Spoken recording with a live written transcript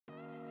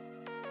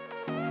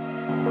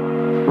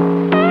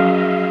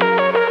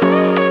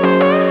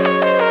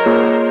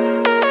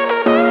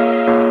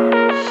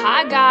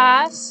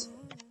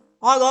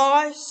Hi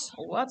guys.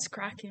 What's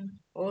cracking?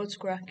 Oh, it's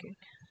cracking.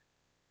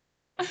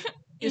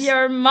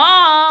 Your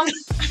mom.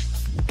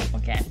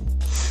 Okay.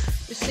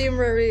 You seem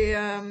very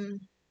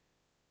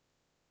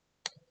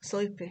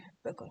sleepy,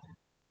 Becca.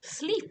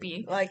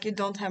 Sleepy. Like you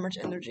don't have much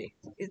energy.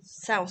 It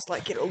sounds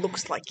like it or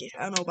looks like it.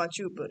 I don't know about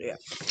you, but yeah.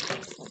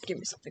 Give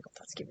me something of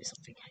that. Give me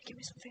something. Give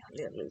me something.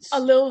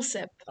 A little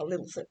sip. A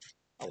little sip.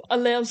 A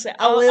little sip.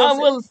 A little I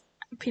sip. will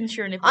pinch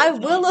your nipple. I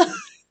will.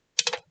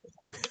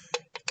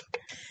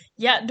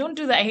 Yeah, don't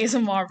do the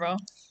ASMR, bro.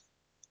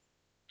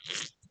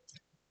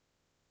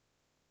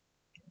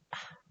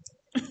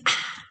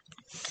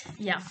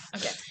 Yeah,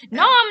 okay.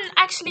 No, I'm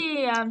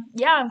actually, I'm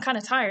kind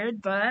of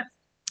tired, but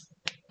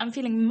I'm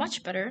feeling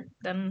much better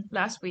than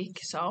last week,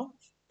 so.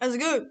 That's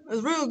good.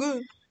 That's real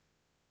good.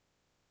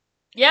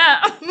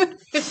 Yeah.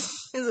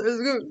 It's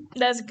good.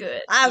 That's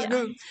good. That's yeah.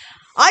 good.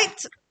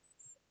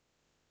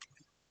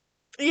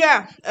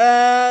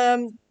 Yeah.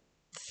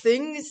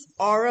 Things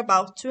are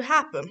about to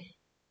happen.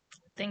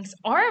 Things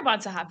are about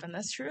to happen,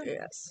 that's true.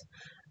 Yes.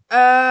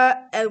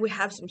 And we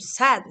have some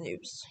sad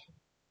news.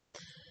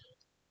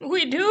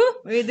 We do?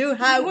 We do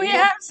have. We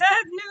have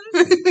sad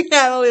news. We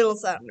have a little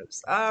sad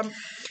news.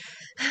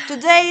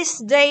 Today's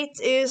date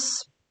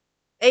is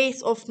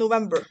 8th of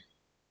November.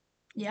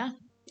 Yeah.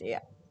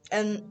 Yeah.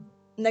 And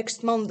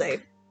next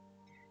Monday,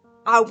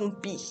 I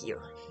won't be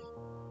here.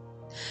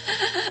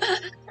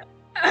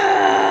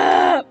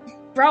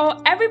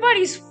 Bro,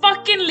 everybody's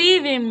fucking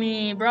leaving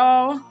me,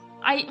 bro.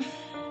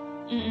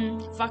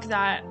 Fuck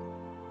that.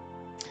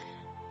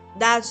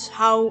 That's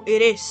how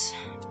it is.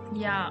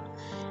 Yeah.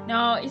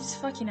 No, it's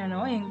fucking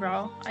annoying,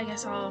 bro. I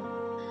guess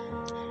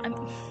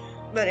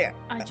But yeah.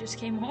 I just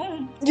came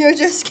home. You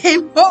just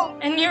came home.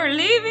 And you're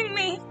leaving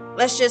me.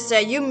 Let's just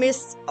say you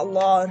missed a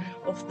lot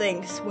of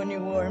things when you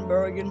were in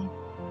Bergen.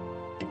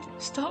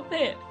 Stop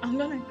it. I'm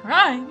gonna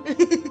cry.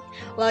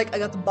 Like I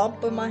got the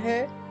bump in my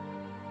head.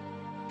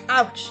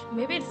 Ouch.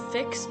 Maybe it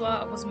fixed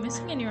what was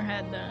missing in your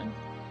head then.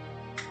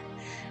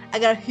 I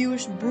got a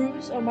huge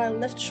bruise on my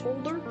left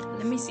shoulder.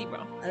 Let me see,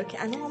 bro. Okay,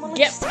 I know I'm gonna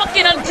Get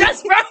fucking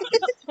undressed, bro.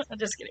 I'm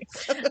just kidding.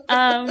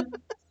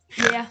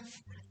 Yeah.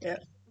 Yeah.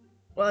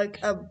 Like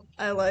I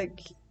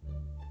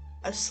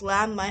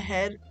slammed my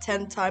head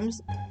 10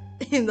 times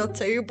in the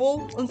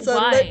table on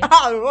Sunday. Why?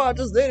 I don't know, I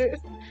just did it.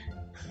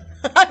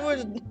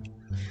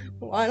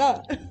 Why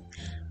not?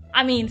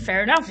 I mean,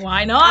 fair enough.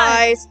 Why not?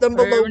 I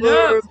stumbled Fair over.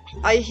 enough.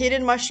 I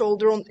hit my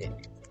shoulder on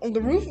the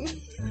roof.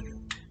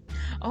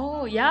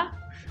 Oh yeah.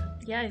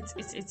 Yeah,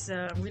 it's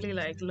really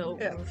like low.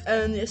 Yeah.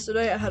 And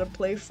yesterday I had a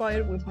play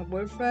fight with my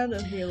boyfriend,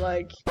 and he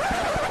like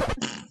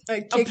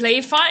A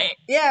play fight.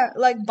 Yeah,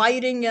 like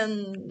biting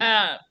and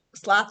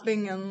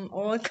slapping and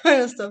all that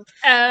kind of stuff.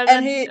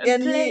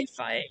 Play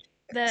fight.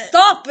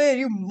 Stop it,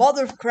 you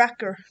mother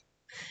cracker!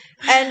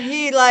 And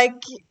he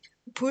like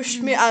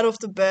pushed me out of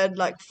the bed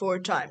like 4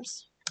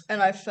 times,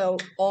 and I fell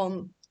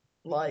on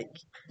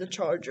like the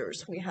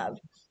chargers we have.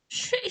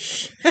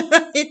 Sheesh.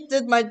 It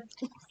did my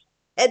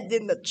head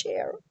in the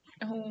chair.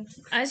 Oh,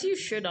 as you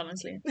should,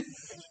 honestly.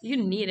 You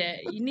need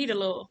it. You need a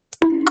little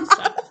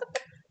stuff.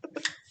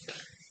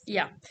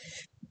 Yeah.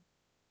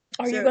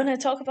 Are you gonna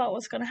talk about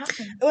what's gonna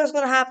happen? What's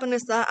gonna happen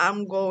is that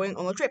I'm going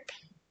on a trip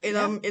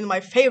in my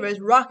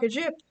favorite rocket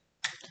ship.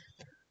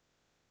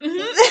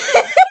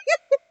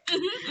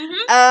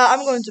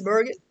 I'm going to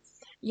Bergen.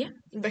 Yeah.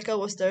 Becca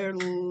was there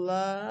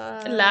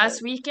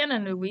last weekend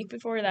and the week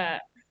before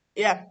that.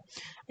 Yeah.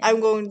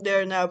 I'm going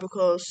there now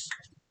because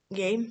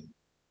game.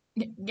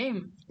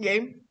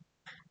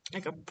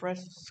 Like a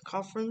press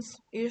conference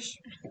ish.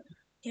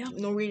 Yeah.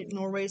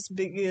 Norway's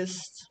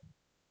biggest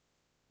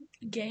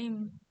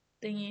game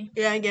thingy.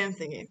 Yeah, game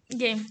thingy.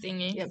 Game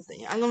thingy.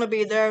 I'm gonna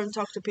be there and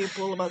talk to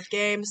people about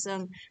games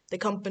and the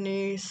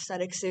companies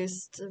that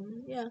exist,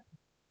 and yeah,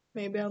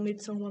 maybe I'll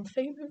meet someone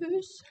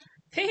famous.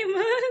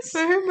 Famous.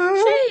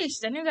 Sheesh,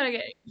 then you gotta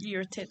get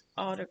your tit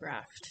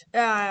autographed.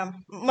 Yeah, I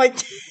am. My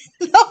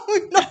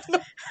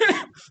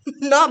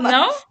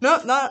no.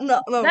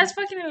 That's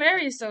fucking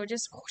hilarious though.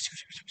 Just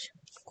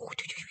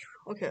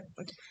okay.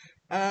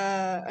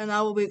 And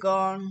I will be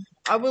gone.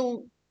 I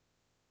will.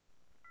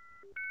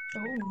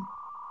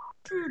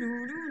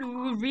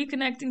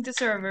 Reconnecting to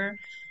server.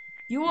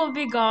 You will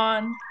be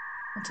gone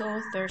until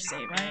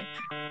Thursday, right?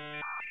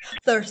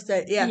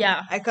 Thursday, yeah.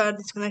 Yeah. I got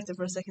disconnected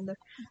for a second there.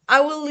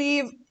 I will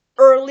leave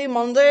early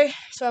Monday,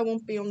 so I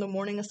won't be on the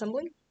morning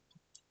assembly.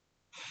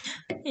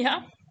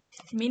 Yeah.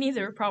 Me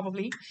neither,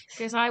 probably.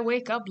 Because I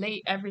wake up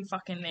late every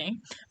fucking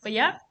day. But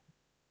yeah.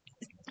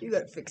 You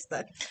gotta fix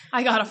that.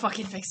 I gotta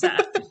fucking fix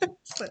that.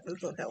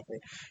 That's not healthy.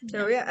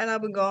 So yeah, and I'll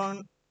be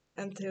gone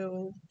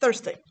until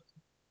Thursday.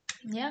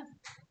 Yeah.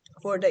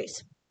 4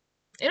 days.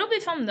 It'll be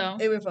fun though.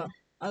 It'll be fun.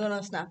 I'm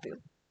gonna snap you.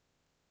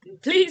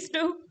 Please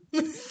do.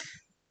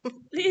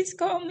 Please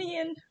call me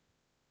and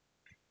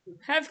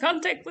have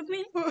contact with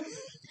me.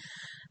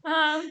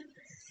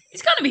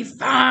 It's gonna be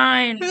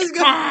fine. It's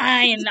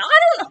fine.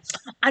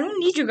 I don't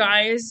need you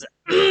guys.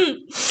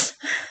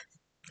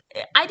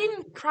 I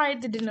didn't cry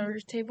at the dinner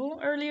table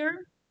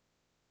earlier.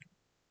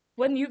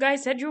 when you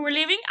guys said you were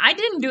leaving. I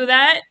didn't do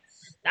that.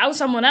 That was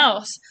someone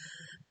else.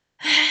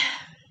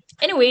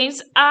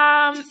 Anyways,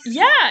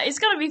 yeah, it's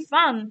gonna be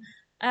fun.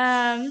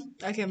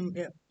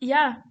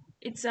 Yeah,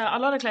 it's a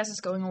lot of classes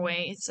going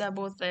away. It's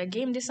both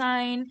game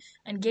design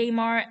and game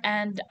art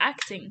and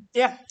acting.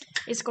 Yeah.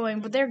 It's going,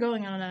 but they're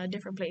going on a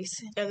different place.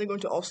 Yeah, they're going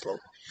to Oslo.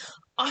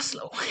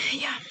 Oslo,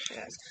 yeah.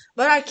 Yes.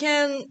 But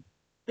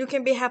you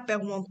can be happy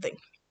at one thing.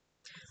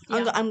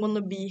 Yeah. I'm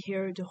gonna be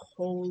here the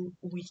whole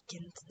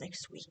weekend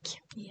next week.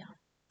 Yeah.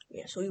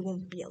 Yeah, so you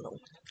won't be alone.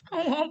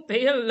 I won't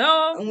be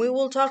alone. And we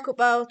will talk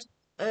about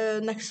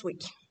next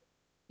week.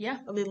 Yeah.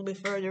 A little bit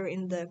further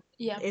in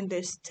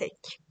this take.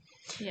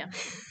 Yeah.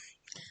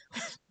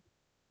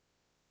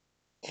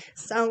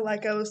 Sound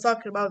like I was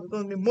talking about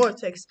going to be more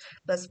takes.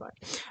 That's fine.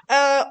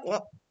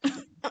 Well.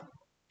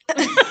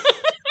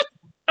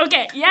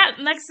 Okay, yeah,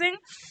 next thing.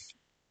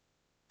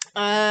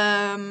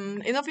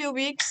 In a few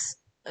weeks,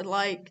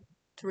 like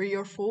 3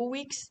 or 4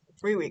 weeks.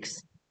 3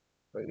 weeks.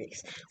 3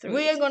 weeks.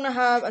 We are gonna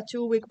have a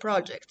 2-week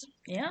project.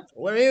 Yeah.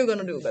 What are you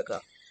gonna do,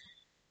 Becca?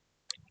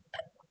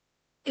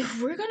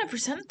 If we're gonna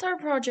present our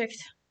project,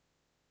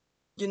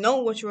 you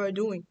know what you are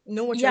doing. You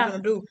know what you're gonna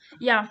do.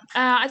 Yeah.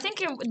 I think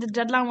the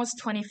deadline was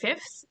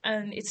 25th,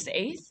 and it's the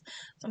 8th.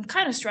 So I'm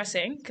kind of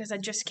stressing because I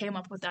just came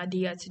up with the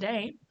idea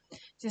today,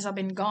 since I've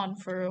been gone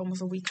for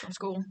almost a week from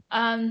school.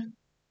 I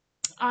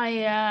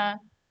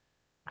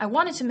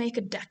wanted to make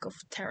a deck of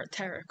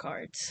tarot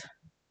cards.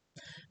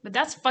 But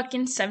that's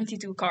fucking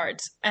 72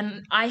 cards,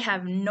 and I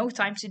have no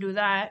time to do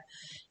that.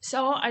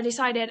 So I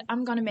decided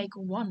I'm gonna make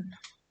one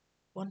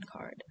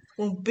card.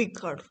 One big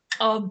card.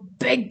 A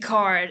big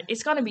card.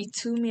 It's gonna be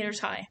 2 meters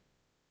high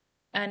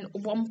and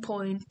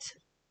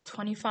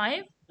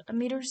 1.25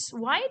 meters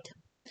wide.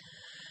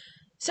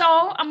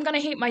 So I'm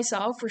gonna hate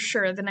myself for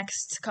sure the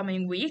next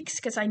coming weeks,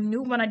 because I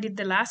knew when I did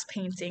the last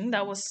painting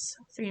that was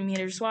 3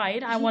 meters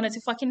wide, I wanted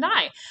to fucking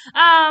die.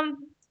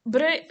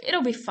 But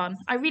it'll be fun.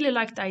 I really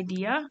like the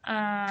idea.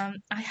 I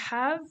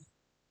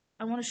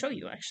want to show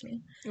you,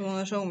 actually. You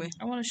want to show me?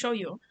 I want to show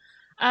you.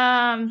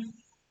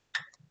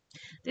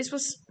 This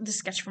was the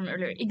sketch from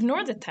earlier.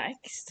 Ignore the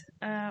text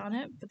on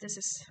it, but this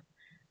is...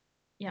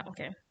 Yeah,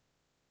 okay.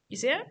 You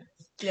see it?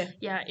 Yeah.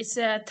 Yeah, it's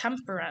a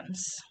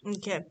temperance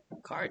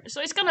card. So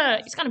it's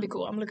gonna be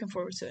cool. I'm looking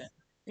forward to it.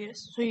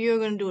 Yes. So you're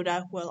gonna do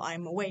that while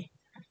I'm away?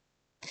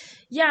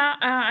 Yeah,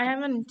 I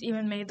haven't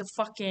even made the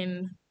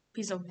fucking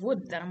piece of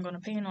wood that I'm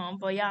gonna paint on,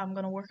 but yeah, I'm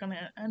gonna work on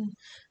it and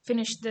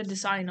finish the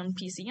design on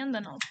PC, and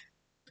then I'll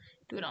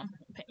do it on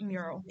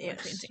mural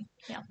painting.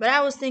 Yeah. But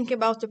I was thinking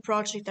about the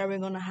project that we're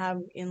gonna have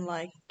in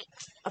like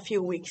a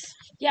few weeks.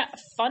 Yeah,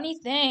 funny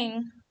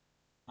thing,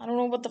 I don't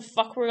know what the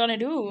fuck we're gonna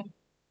do.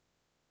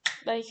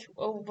 Like,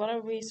 what are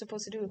we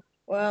supposed to do?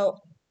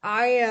 Well,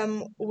 I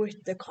am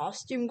with the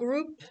costume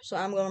group, so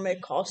I'm gonna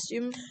make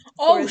costume.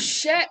 Oh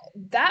shit,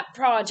 that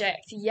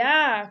project,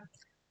 yeah.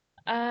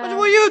 What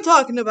were you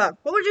talking about?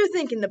 What were you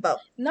thinking about?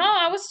 No,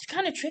 I was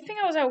kind of tripping.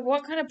 I was like,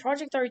 what kind of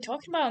project are we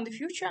talking about in the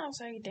future? I was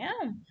like,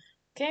 damn.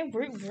 Okay,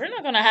 we're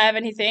not gonna have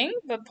anything,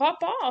 but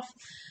pop off.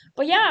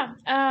 But yeah,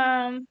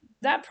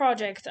 that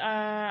project,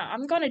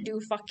 I'm gonna do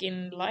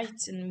fucking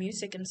lights and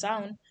music and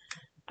sound.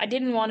 I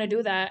didn't want to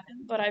do that,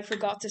 but I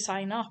forgot to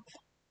sign up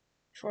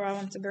before I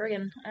went to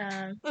Bergen.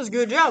 That's a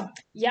good job.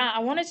 Yeah, I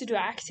wanted to do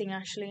acting,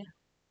 actually.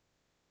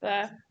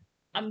 But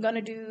I'm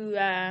gonna do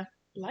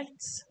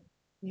lights,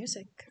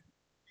 music.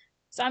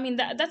 So I mean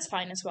that's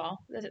fine as well.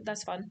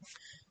 That's fun.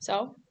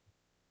 So,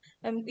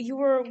 you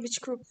were, which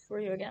group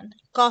were you again?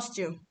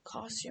 Costume.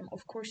 Costume,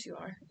 of course you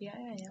are. Yeah.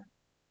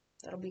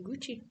 That'll be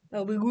Gucci.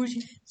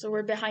 So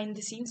we're behind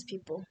the scenes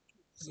people.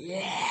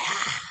 Yeah.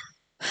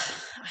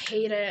 I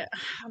hate it.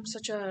 I'm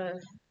such a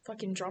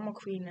fucking drama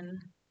queen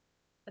and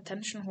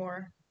attention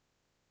whore.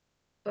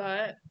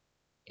 But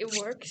it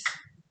works.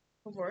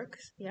 It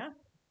works. Yeah.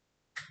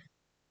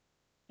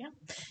 Yeah.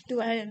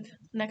 Do I have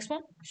next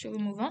one? Should we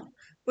move on?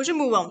 We should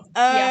move on.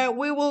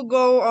 We will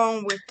go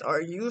on with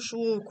our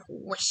usual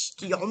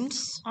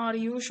questions. Our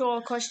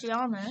usual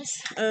questions.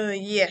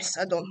 Yes,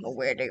 I don't know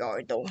where they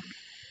are though.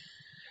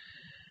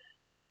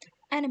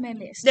 Anime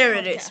list. There podcast.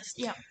 It is.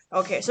 Yeah.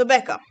 Okay, so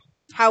Becca,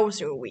 how was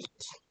your week?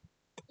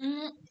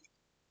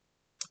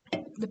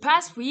 The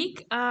past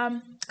week,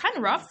 kind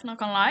of rough. Not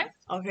gonna lie.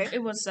 Okay.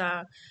 It was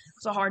a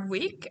hard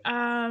week.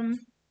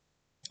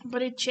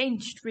 But it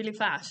changed really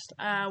fast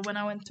when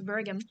I went to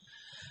Bergen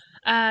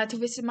to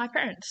visit my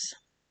parents.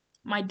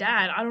 My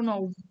dad, I don't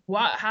know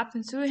what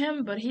happened to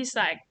him, but he's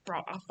like,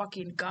 bro, I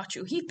fucking got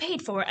you. He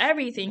paid for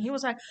everything. He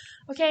was like,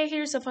 okay,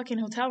 here's a fucking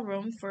hotel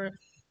room for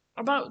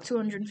about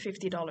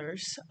 $250.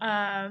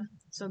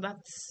 So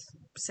that's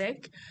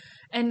sick.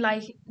 And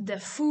like the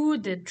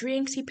food, the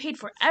drinks, he paid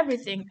for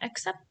everything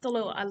except the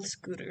little L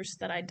scooters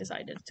that I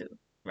decided to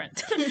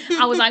rent.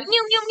 I was like,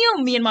 mew,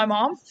 me and my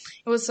mom.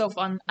 It was so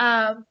fun.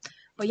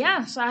 But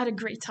yeah, so I had a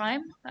great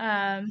time.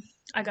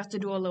 I got to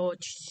do a little...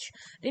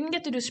 Didn't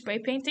get to do spray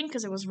painting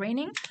because it was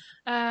raining.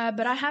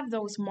 But I have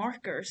those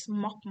markers,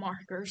 mop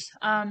markers,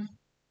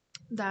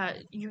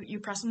 that you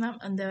press on them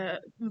and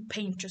the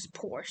paint just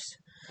pours.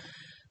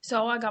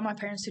 So I got my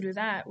parents to do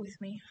that with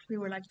me. We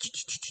were like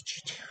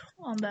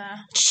on the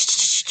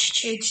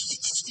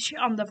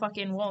on the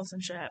fucking walls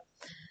and shit.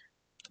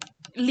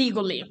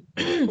 Legally.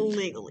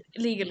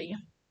 Legally.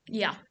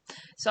 Yeah.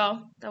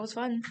 So that was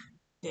fun.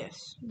 Yes.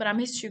 But I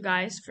missed you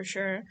guys for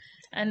sure.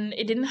 And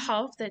it didn't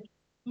help that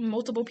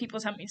multiple people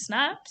sent me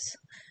snaps.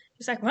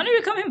 It's like, when are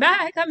you coming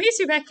back? I miss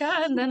you,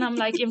 Becca. And then I'm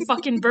like in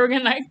fucking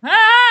Bergen, like,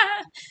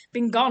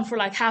 been gone for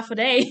like half a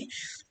day.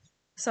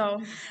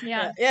 So,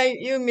 yeah. Yeah,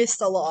 you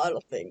missed a lot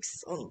of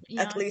things,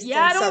 at least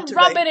on don't Saturday.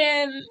 rub it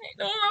in.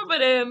 Don't rub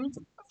it in.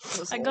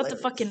 Was I got the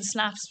hilarious. fucking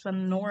snaps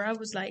when Nora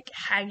was like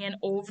hanging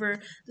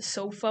over the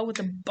sofa with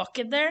a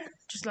bucket there.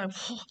 Just like,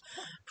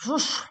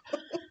 that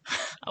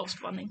was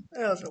funny.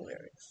 That was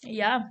hilarious.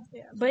 Yeah.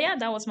 But yeah,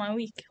 that was my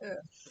week.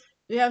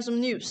 You have some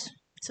news.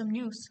 Some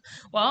news.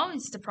 Well,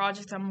 it's the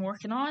project I'm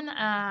working on.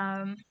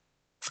 I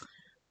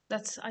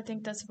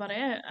think that's about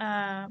it.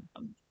 I'm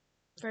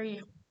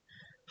very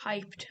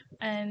hyped,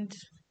 and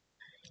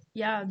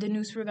yeah, the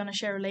news we're gonna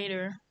share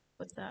later.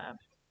 With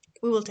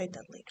we will take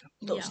that later.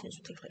 Those Yeah. news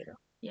we'll take later.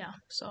 Yeah,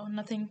 so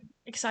nothing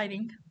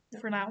exciting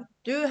for now.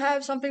 Do you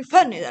have something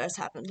funny that has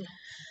happened?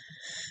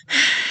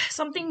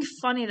 Something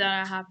funny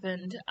that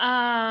happened.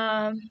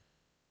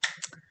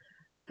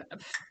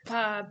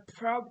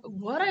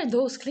 What are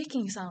those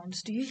clicking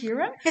sounds? Do you hear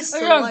them? It's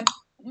the yeah. light.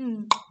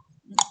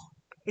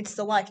 It's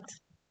the light.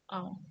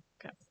 Oh,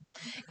 okay.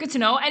 Good to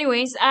know.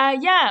 Anyways,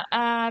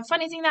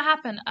 funny thing that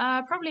happened.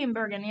 Probably in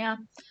Bergen. Yeah,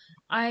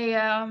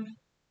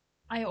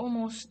 I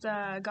almost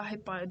got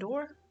hit by a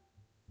door.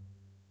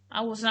 I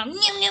was on the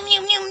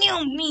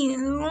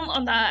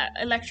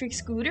electric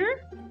scooter.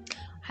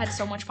 Had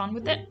so much fun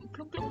with it.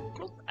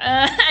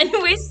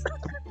 Anyways,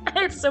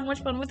 I had so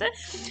much fun with it.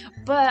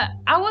 But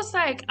I was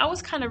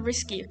kind of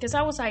risky because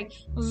I was like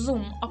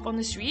zoom up on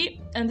the street,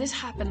 and this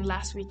happened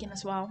last weekend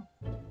as well.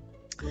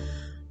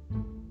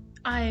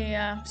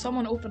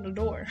 Someone opened the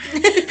door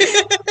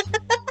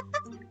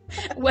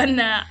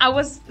when I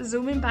was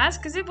zooming past,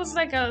 because it was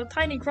like a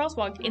tiny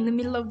crosswalk in the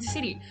middle of the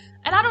city,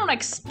 and I don't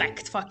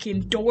expect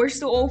fucking doors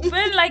to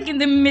open like in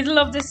the middle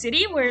of the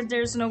city where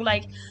there's no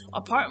like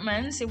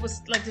apartments. It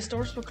was like the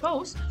stores were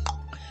closed,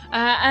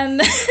 and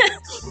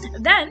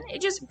then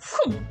it just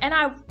and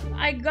I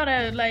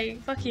gotta like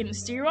fucking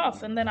steer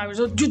off, and then I was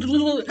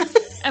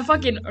and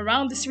fucking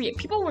around the street.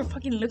 People were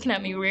fucking looking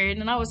at me weird,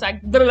 and I was like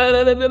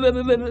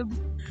the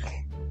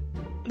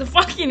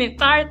fucking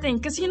entire thing,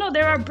 because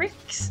there are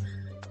bricks,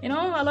 a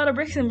lot of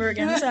bricks in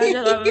Bergen. So I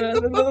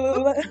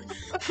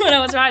just, when I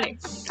was riding.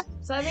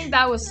 So I think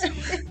that was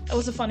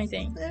a funny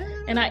thing.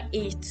 And I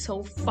ate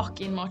so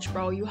fucking much,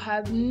 bro. You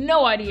have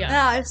no idea.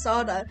 Yeah, I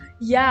saw that.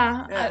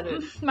 Yeah.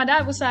 Dude. My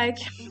dad was like,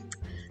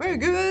 very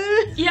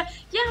good. Yeah,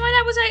 my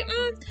dad was like,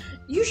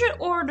 you should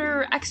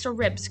order extra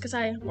ribs, because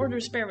I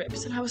ordered spare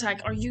ribs. And I was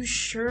like, are you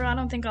sure? I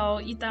don't think I'll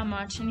eat that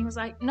much. And he was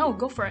like, no,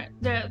 go for it.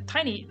 They're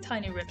tiny,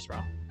 tiny ribs,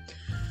 bro.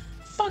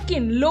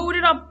 Fucking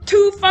loaded up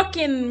 2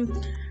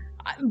 fucking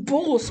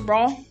bowls,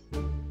 bro.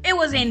 It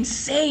was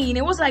insane.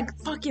 It was like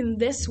fucking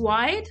this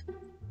wide,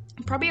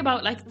 probably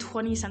about like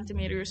 20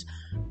 centimeters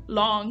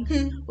long,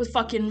 with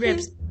fucking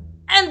ribs,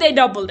 and they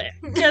doubled it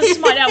because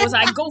my dad was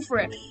like, go for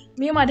it.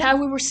 Me and my dad,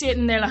 we were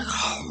sitting there like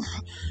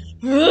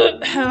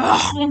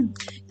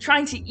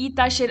trying to eat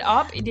that shit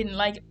up. It didn't,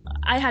 like,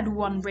 I had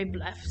 1 rib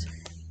left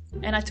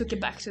and I took it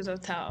back to the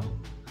hotel.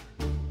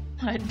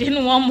 I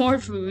didn't want more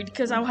food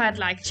because I had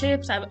like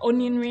chips, I have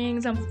onion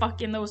rings, and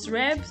fucking those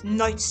ribs.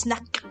 Night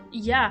snack.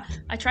 Yeah,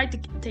 I tried to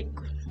take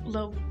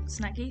little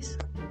snackies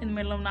in the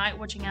middle of the night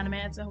watching anime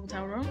at the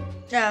hotel room.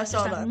 Yeah, I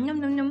saw that. Nom,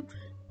 nom, nom.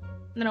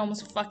 And then I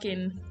almost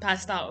fucking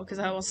passed out because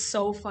I was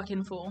so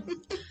fucking full.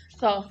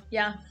 So,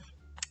 yeah,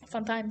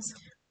 fun times.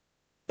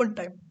 Fun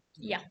time.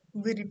 Yeah.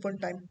 Very fun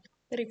time.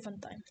 Very fun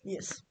time.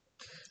 Yes.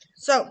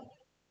 So,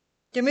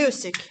 the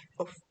music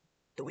of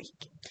the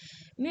week.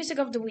 Music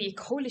of the week.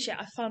 Holy shit,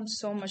 I found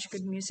so much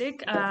good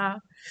music.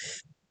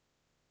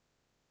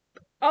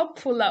 I'll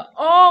pull up.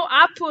 Oh,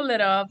 I pull it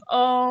up.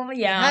 Oh,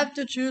 yeah. You have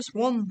to choose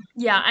one.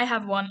 Yeah, I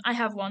have one. I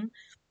kind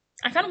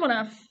of want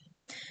to...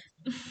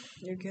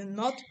 You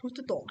cannot put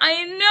it on.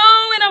 I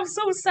know, and I'm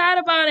so sad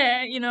about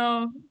it.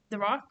 The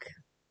Rock.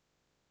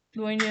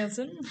 Dwayne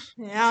Johnson.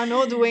 Yeah, I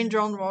know Dwayne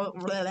John Rock.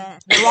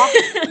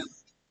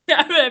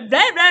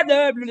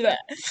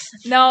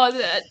 No,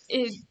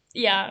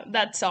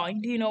 that song.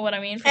 Do you know what I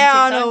mean? From Yeah,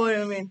 TikTok? I know what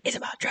you mean. It's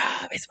about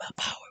drive, it's about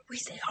power. We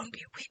stay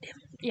hungry with him.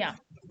 Yeah.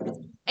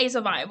 It's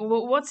a vibe.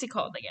 What's it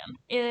called again?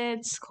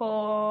 It's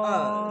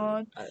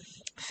called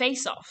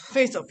Face Off.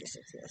 Face Off, yes.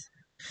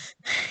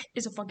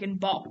 It's a fucking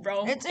bop,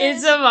 bro. It's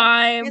a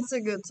vibe. It's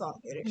a good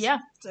song. It is. Yeah.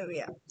 So,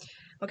 yeah.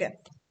 Okay.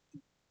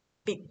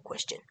 Big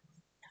question.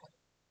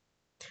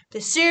 The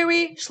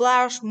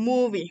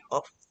series/movie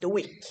of the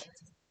week.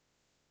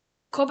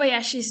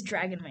 Kobayashi's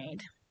Dragon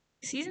Maid.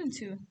 Season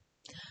 2.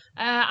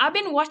 I've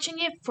been watching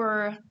it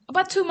for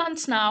about 2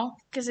 months now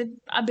because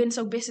I've been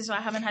so busy, so I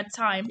haven't had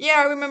time. Yeah,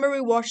 I remember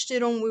we watched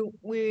it on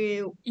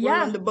we were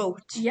on the boat.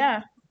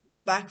 Yeah.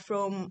 Back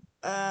from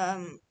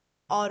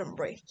autumn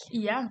break.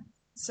 Yeah.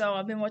 So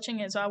I've been watching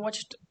it. So I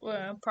watched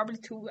probably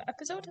 2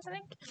 episodes, I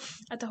think,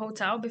 at the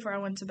hotel before I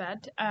went to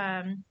bed.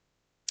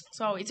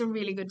 So it's a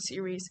really good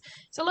series.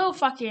 It's a little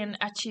fucking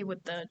etchy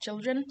with the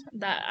children.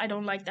 That I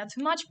don't like that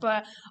too much.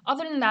 But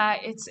other than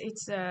that,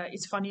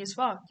 it's funny as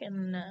fuck,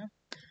 and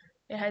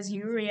it has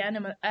Yuri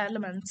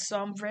elements.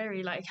 So I'm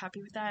very like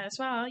happy with that as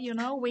well. You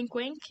know, wink,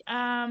 wink.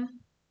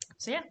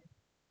 So yeah,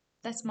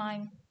 that's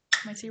my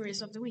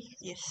series of the week.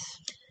 Yes.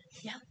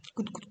 Yeah.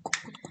 Good.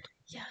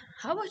 Yeah.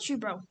 How about you,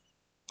 bro?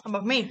 How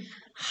about me?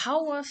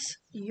 How was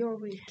your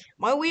week?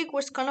 My week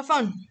was kind of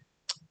fun.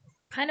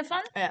 Kind of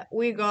fun?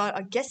 We got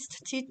a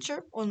guest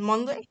teacher on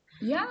Monday.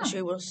 Yeah.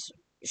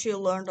 She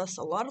learned us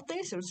a lot of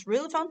things. It was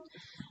really fun.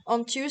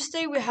 On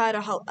Tuesday we had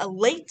a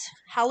late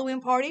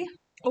Halloween party.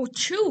 Oh,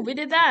 true. We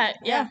did that.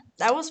 Yeah.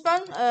 That was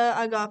fun.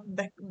 I got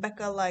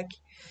Becca like.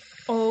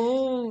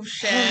 Oh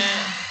shit.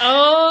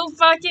 Oh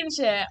fucking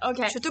shit.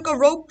 Okay. She took a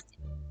rope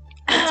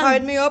and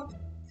tied me up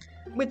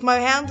with my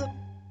hand,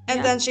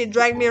 and then she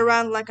dragged me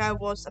around like I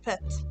was a pet.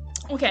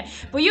 Okay,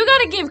 but you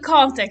gotta give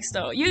context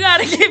though. You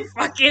gotta give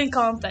fucking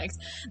context.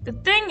 The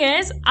thing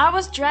is, I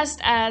was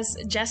dressed as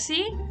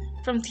Jessie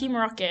from Team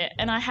Rocket,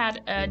 and I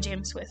had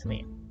James with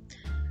me.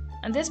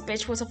 And this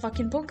bitch was a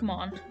fucking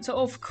Pokemon. So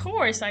of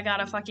course I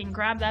gotta fucking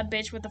grab that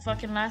bitch with the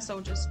fucking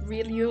lasso, just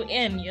reel you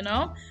in, you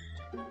know?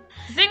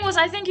 The thing was,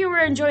 I think you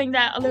were enjoying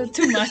that a little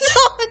too much.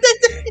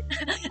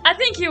 I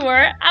think you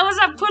were. I was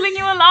pulling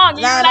you along.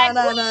 You were like,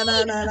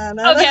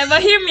 No. Okay,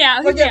 but hear me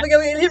out.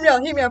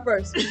 Hear me out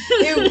first.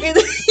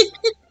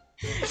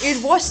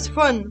 It was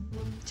fun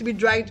to be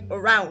dragged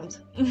around.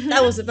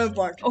 That was the fun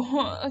part.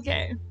 Oh,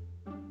 okay.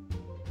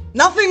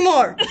 Nothing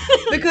more.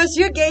 Because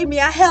you gave me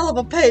a hell of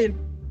a pain.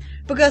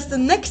 Because the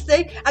next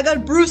day I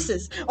got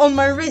bruises on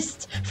my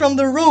wrist from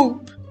the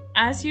rope.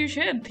 As you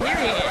should,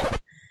 period.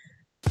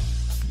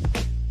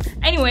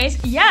 Anyways,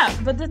 yeah,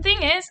 but the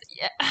thing is,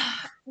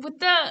 with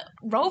the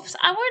ropes,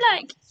 I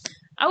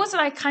was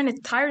kind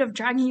of tired of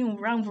dragging you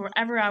around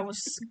wherever I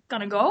was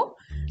gonna go.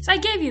 So I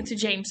gave you to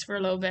James for a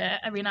little bit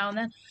every now and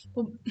then.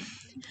 But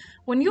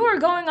when you were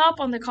going up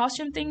on the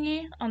costume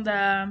thingy, on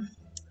the,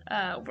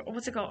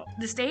 what's it called?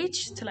 The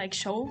stage to like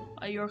show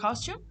your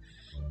costume,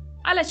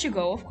 I let you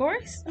go, of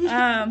course.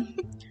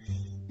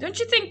 Don't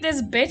you think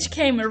this bitch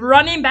came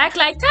running back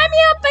like, tie me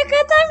up,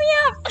 Becca, tie me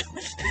up?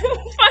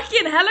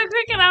 Fucking hella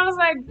quick, and I was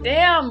like,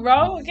 damn,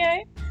 bro,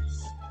 okay.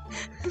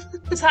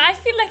 So I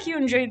feel like you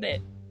enjoyed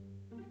it.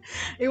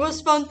 It was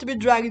fun to be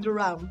dragged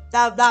around.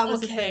 That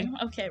was the thing.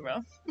 Okay,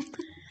 bro.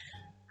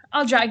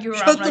 I'll drag you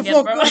around Shut the again,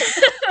 fuck bro. up.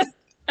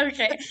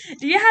 Okay.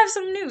 Do you have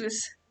some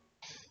news?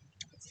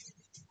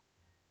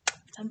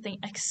 Something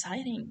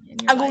exciting in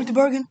your I'm life? going to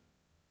Bergen.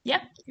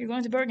 Yeah, you're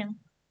going to Bergen.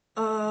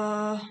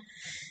 Yeah,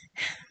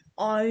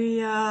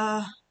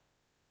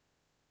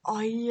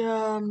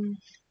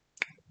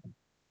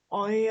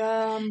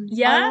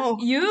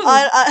 you.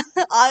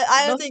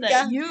 I don't think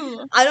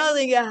you. I don't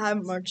think I have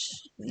much.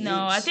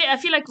 No, news. I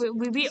feel like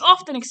we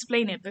often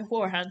explain it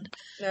beforehand,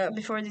 Yeah.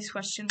 before these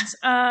questions.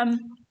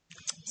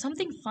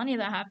 Something funny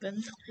that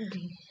happened,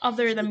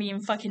 other than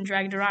being fucking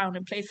dragged around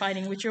and play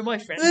fighting with your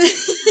boyfriend.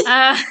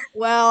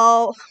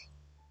 Well,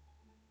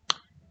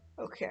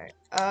 okay.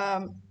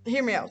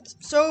 Hear me out.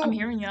 So I'm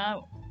hearing you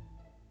out.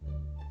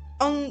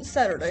 on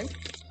Saturday,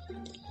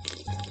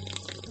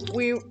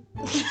 we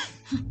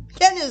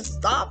can you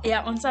stop?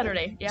 Yeah, on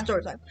Saturday. Yeah.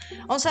 Story time.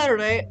 On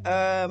Saturday,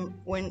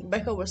 when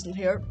Becca wasn't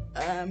here,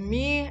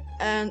 me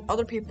and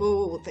other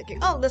people were thinking,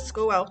 oh, let's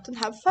go out and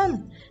have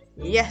fun.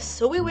 Yes,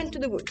 so we went to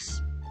the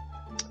woods.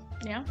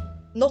 Yeah.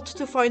 Not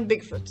to find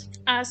Bigfoot.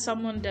 As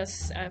someone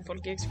does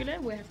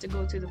Folkehögskolan, we have to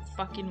go to the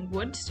fucking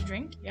woods to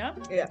drink. Yeah.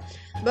 Yeah.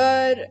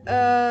 But,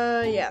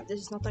 yeah,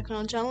 this is not that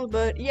kind of channel,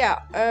 but yeah,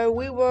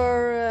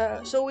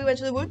 so we went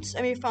to the woods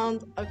and we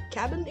found a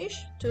cabin-ish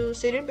to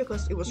sit in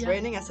because it was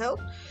raining as hell.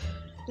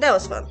 That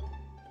was fun.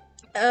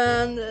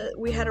 And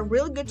we had a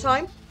really good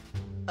time.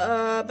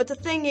 But the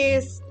thing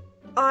is,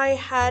 I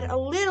had a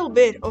little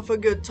bit of a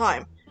good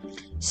time.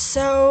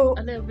 So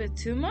A little bit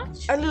too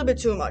much? a little bit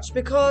too much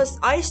because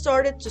I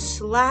started to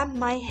slam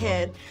my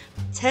head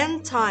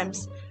 10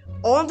 times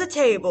on the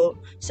table.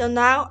 So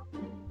now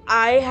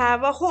I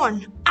have a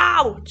horn.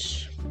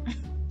 Ouch!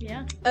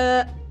 Yeah.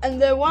 And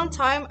the one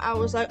time I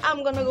was like,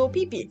 I'm gonna go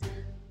pee pee.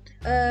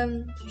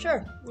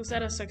 Sure. Was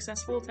that a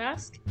successful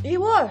task? It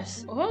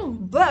was. Oh.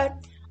 But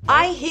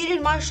I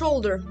hit my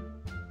shoulder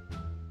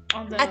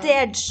On the... at the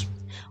edge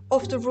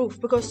of the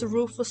roof because the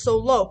roof was so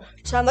low.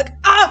 So I'm like,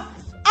 ah!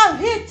 I'm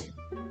hit!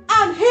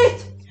 I'm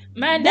hit!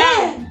 Man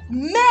down!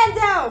 Man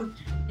down!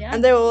 Yeah.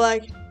 And they were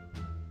like,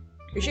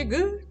 is she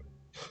good?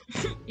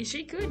 Is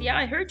she good? Yeah,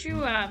 I heard you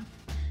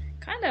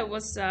kind of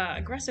was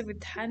aggressive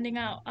with handing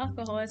out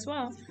alcohol as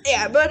well.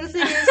 Yeah, but the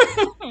thing is,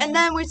 and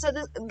then we said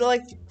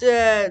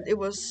it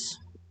was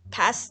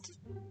past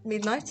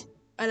midnight,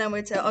 and then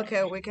we said,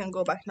 okay, we can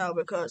go back now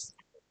because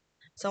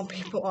some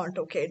people aren't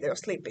okay, they're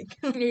sleeping.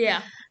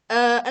 Yeah.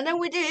 And then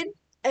we did,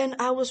 and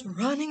I was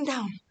running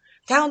down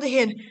the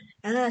hill,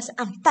 and I said,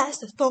 I'm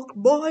fast as fuck,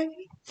 boy.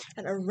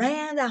 And I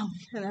ran down,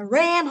 and I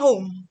ran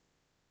home.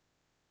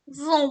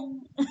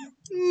 Vroom.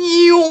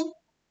 It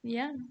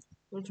Yeah,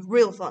 was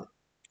real fun.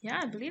 yeah,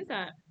 I believe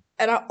that.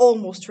 And I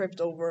almost tripped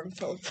over and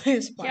fell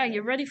face Yeah,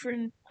 you're ready for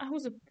I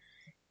was a.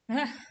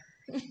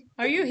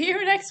 Are you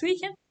here next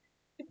weekend?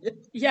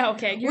 Yeah,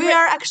 okay. We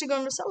are actually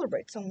going to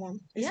celebrate someone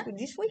Yeah.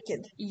 this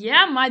weekend.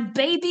 Yeah, my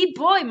baby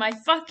boy, my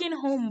fucking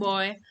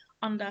homeboy,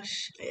 Anders.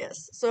 Yes.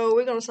 So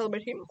we're going to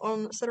celebrate him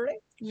on Saturday.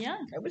 Yeah.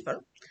 It'll be fun.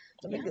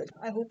 It'll Yeah. be good.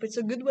 I hope it's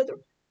a good weather.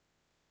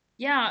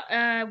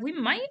 Yeah, we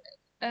might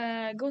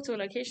go to a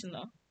location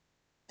though.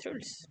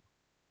 Truls.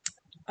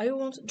 I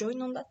won't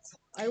join on that.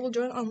 I will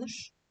join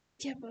Anders.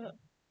 Yeah, but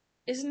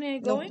isn't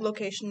it No, going?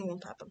 location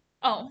won't happen.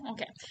 Oh,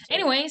 okay.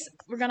 Anyways,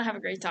 we're gonna have a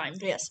great time.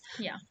 Yes.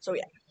 Yeah. So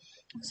yeah.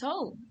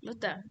 So,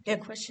 Lotta, Yeah.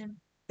 good question.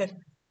 Yeah.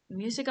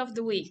 Music of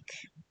the week.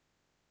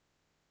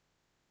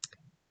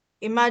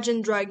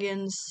 Imagine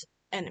Dragons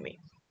Enemy.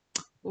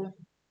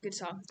 Good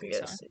song. Good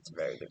Yes, song. it's a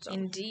very good song.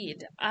 Indeed.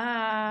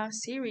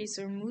 Series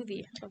or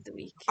movie of the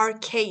week.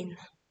 Arcane.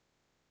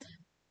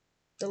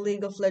 The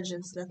League of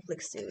Legends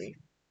Netflix series.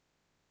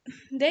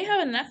 They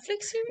have a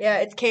Netflix series? Yeah,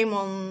 it came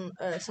on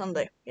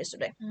Sunday,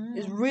 yesterday.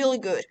 It's really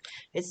good.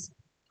 It's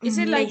Is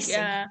it like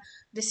amazing.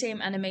 the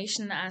same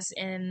animation as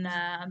in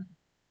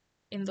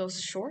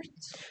those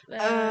shorts?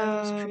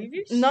 Those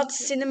previews? Not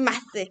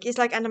cinematic. It's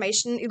like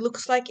animation. It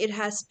looks like it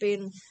has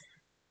been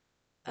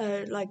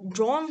like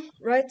drawn,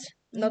 right?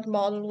 Not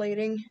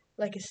modulating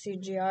like a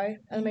CGI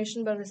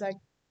animation, but it's like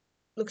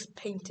looks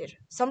painted.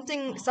 Some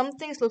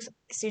things looks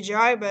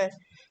CGI, but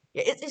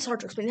yeah, it's hard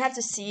to explain. You have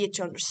to see it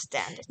to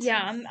understand it.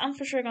 Yeah, I'm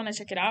for sure gonna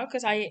check it out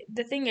because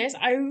the thing is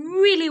I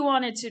really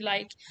wanted to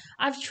like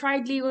I've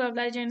tried League of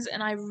Legends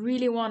and I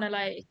really want to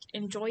like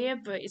enjoy it,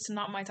 but it's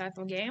not my type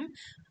of game.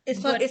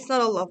 It's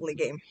not a lovely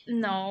game.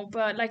 No,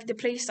 but like the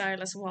play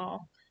style as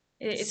well,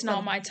 it's not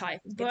fun. my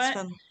type. It's But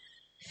fun.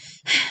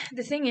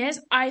 the thing is,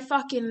 I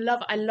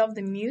love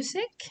the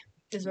music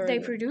It's very they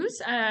good.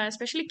 produce,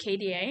 especially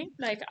KDA.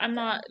 Like I'm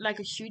not like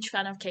a huge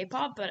fan of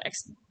K-pop, but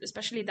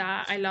especially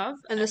that I love.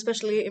 And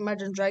especially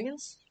Imagine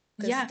Dragons.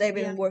 Because Yeah, they've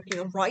been yeah. working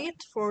on Riot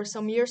for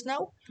some years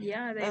now.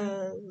 Yeah,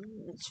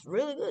 It's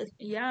really good.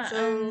 yeah.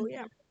 So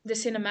yeah. The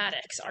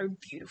cinematics are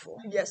beautiful.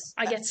 Yes.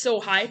 I get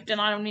so hyped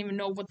and I don't even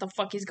know what the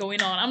fuck is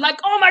going on. I'm like,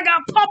 oh my god,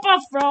 pop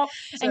off, bro,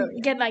 and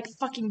get like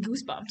fucking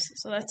goosebumps.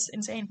 So that's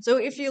insane. So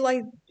if you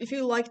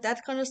like that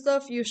kind of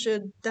stuff, you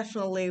should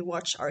definitely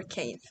watch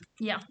Arcane.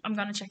 Yeah, I'm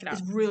gonna check it out.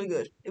 It's really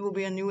good. It will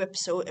be a new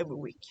episode every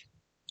week.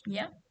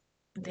 Yeah,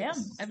 damn,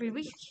 every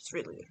week. It's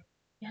really good.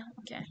 Yeah,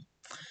 okay.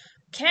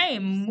 Okay,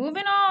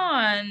 moving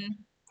on.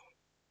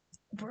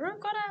 We're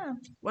gonna.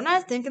 When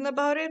I'm thinking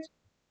about it,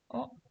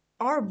 Oh,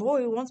 our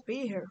boy won't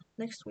be here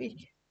next week.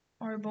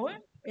 our boy?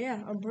 Yeah,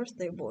 our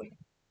birthday boy.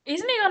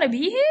 Isn't he gonna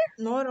be here?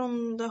 Not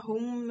on the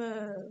home.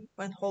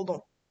 Hold on.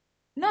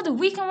 No, the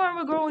weekend when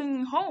we're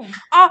going home.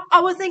 I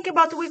was thinking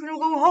about the week when we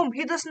go home.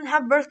 He doesn't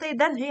have birthday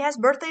then. He has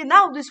birthday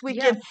now this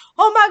weekend.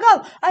 Yeah. Oh my god,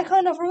 I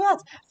kind of forgot.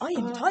 I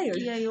am tired.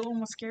 Yeah, you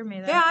almost scared me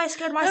there. Yeah, I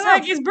scared myself. I'm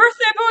like, is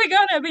birthday boy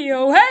gonna be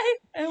away?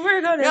 And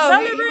we're gonna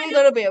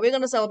celebrate? We're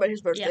gonna celebrate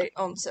his birthday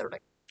on Saturday.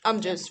 I'm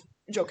just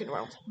joking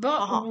around. But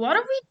what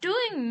are we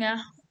doing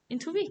in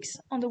 2 weeks?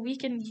 On the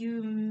weekend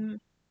you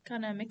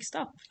kind of mixed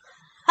up.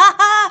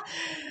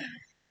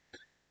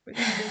 We're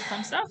gonna do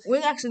fun stuff.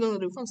 We're actually gonna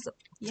do fun stuff.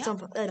 Yeah.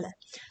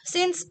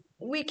 Since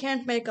we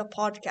can't make a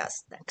podcast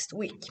next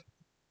week,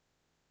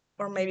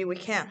 or maybe we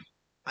can.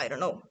 I don't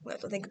know. We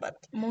have to think about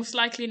it. Most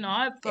likely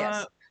not, but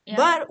yes. Yeah.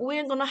 But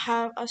we're gonna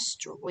have a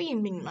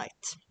streaming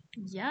night.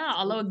 Yeah,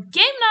 a little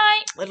game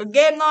night. Little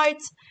game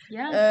night.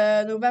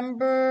 Yeah.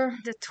 November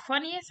the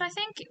 20th, I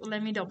think.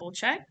 Let me double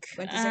check.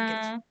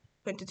 22nd.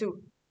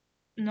 22.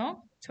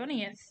 No,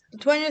 20th. The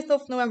 20th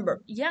of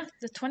November. Yeah,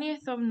 the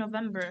 20th of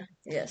November.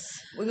 Yes.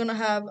 We're gonna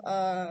have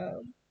a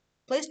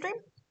play stream.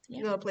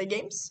 Yeah. We're gonna play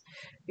games.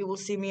 You will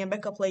see me and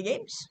Becca play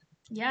games.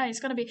 Yeah, it's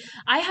gonna be.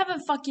 I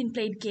haven't fucking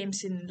played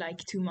games in like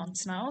 2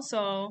 months now,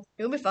 so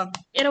it'll be fun.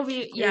 It'll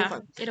be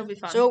fun. It'll be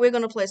fun. So we're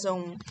gonna play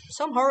some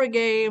horror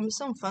games,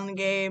 some fun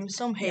games,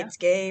 some hate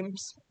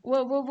games.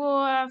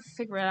 We'll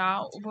figure it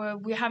out.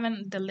 We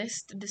haven't the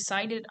list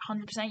decided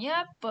 100%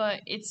 yet, but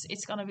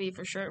it's gonna be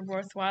for sure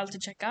worthwhile to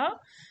check out.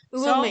 We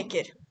will make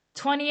it.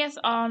 20th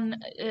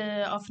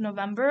of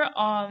November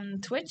on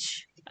Twitch.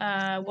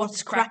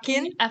 What's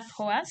cracking?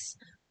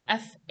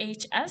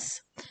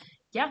 FHS.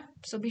 Yeah,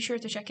 so be sure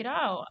to check it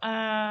out.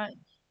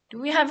 Do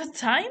we have a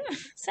time,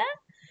 Sam?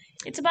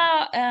 It's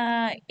about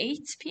 8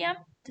 p.m.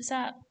 Does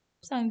that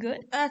sound good?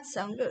 That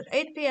sounds good.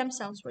 8 p.m.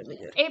 sounds really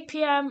good. 8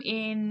 p.m.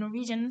 in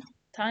Norwegian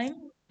time.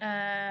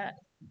 I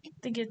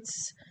think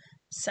it's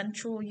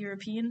Central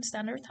European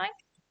Standard Time.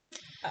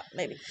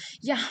 Maybe.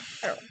 Yeah.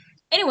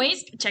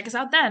 Anyways, check us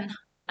out then.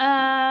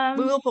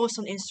 We will post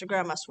on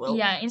Instagram as well.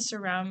 Yeah,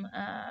 Instagram,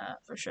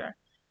 for sure.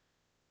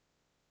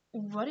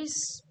 What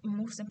is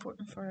most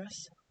important for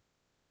us?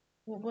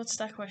 What's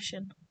that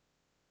question?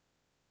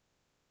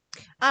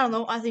 I don't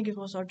know. I think it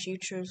was our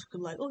teachers who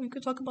like, you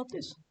could talk about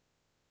this.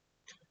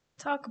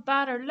 Talk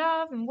about our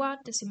love and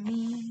what does it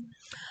mean?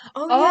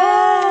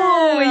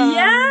 Oh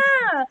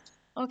yeah.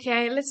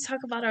 Okay, let's talk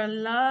about our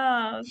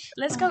love.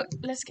 Let's go.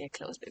 Let's get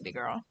close, baby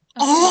girl.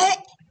 I'll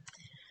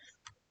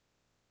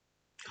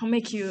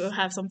make you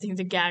have something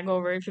to gag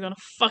over if you're gonna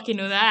fucking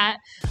do that.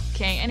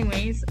 Okay,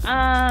 anyways,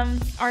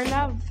 our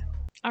love,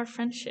 our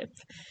friendship.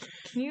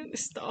 Can you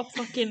stop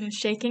fucking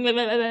shaking?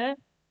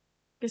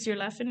 Because you're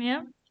laughing,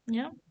 yeah?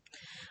 Yeah?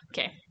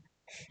 Okay.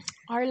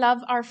 Our love,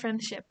 our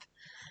friendship.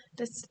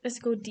 Let's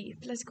go deep.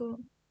 Let's go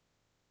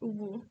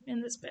ooh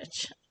in this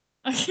bitch.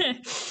 Okay.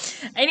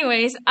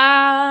 Anyways,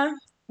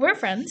 we're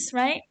friends,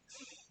 right?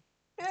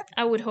 Yeah.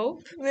 I would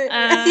hope.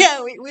 Yeah,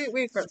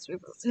 we're friends. We're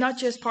friends. Not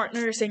just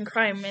partners in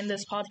crime in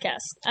this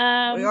podcast.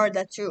 We are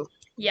that too.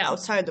 Yeah.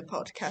 Outside the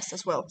podcast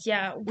as well.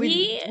 Yeah.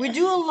 We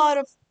do a lot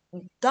of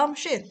dumb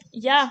shit.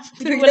 Yeah,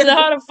 we do a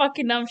lot of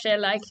fucking dumb shit.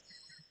 Like,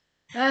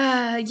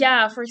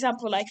 yeah, for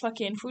example, like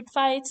fucking food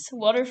fights,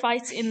 water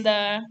fights in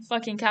the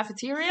fucking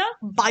cafeteria.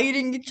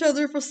 Biting each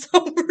other for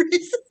some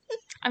reason.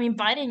 I mean,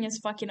 biting is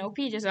fucking OP.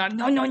 Just like,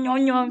 no, no, no,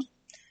 no.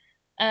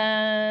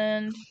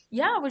 And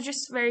yeah, we're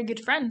just very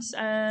good friends.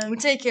 We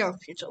take care of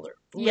each other.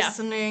 Yeah.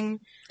 Listening,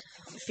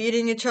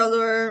 feeding each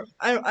other.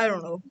 I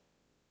don't know.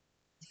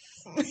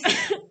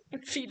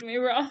 Feed me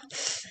raw.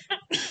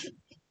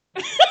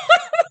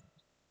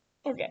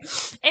 Okay.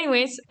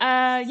 Anyways,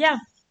 yeah.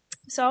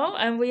 So,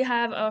 and we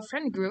have a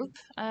friend group,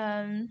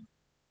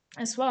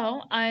 as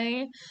well.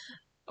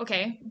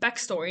 Okay,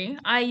 backstory.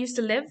 I used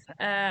to live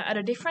at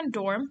a different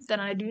dorm than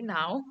I do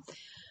now.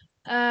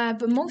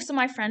 But most of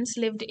my friends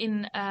lived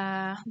in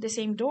the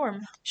same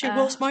dorm. She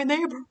was my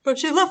neighbor, but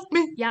she left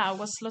me. Yeah, I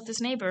was Lotte's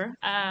neighbor.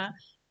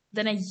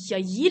 Then I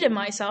yeeted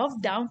myself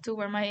down to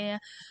where my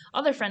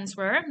other friends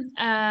were.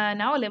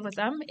 Now I live with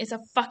them. It's a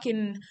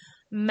fucking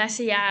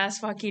messy ass,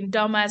 fucking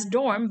dumbass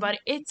dorm, but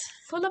it's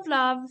full of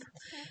love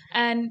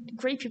and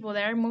great people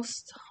there.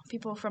 Most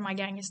people from my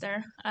gang is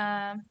there.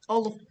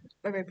 All of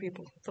every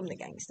people from the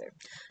gangster.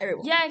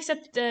 Everyone. Yeah,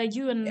 except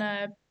you and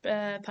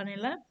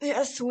Pernille.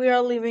 Yes, we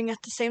are living at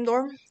the same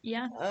dorm.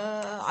 Yeah.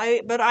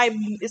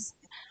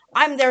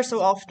 I'm there so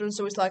often,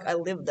 so it's like I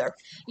live there.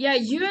 Yeah,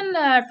 you and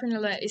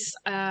Pernille is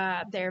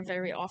there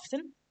very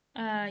often.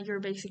 You're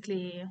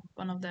basically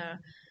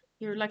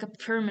you're like a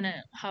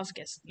permanent house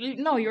guest.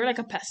 No, you're like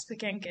a pest. We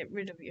can't get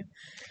rid of you.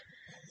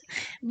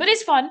 But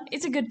it's fun.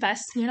 It's a good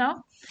pest, you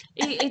know.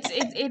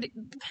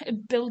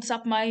 It builds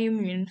up my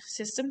immune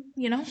system,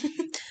 you know.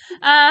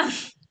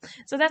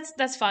 So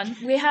that's fun.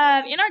 We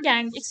have in our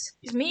gang.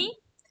 It's me,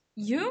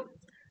 you,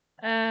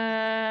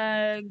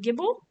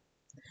 Gibble,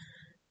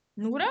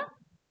 Nora,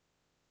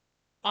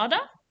 Ada,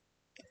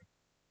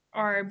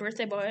 our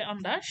birthday boy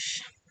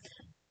Anders,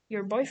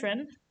 your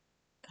boyfriend,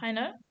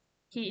 kinda.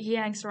 He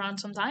hangs around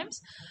sometimes,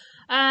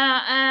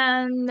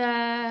 and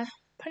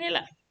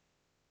Pernille.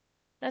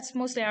 That's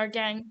mostly our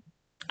gang.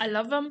 I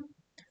love them.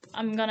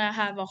 I'm gonna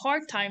have a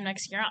hard time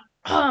next year.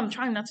 I'm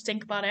trying not to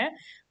think about it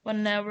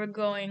when we're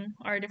going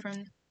our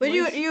different. But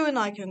ways. you and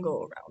I can go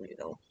around, you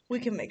know. We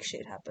can make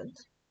shit happen.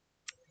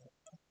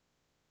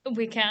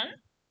 We can.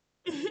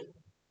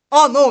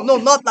 Oh no,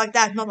 not like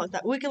that, not like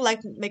that. We can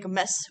like make a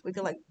mess. We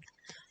can like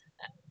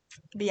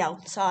be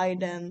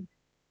outside and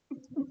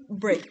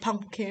break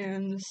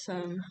pumpkins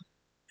and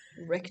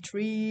wreck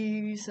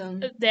trees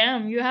and.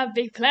 Damn, you have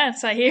big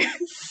plans, I hear.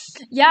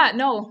 Yeah,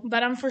 no,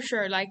 but I'm for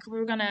sure. Like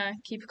we're gonna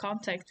keep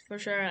contact for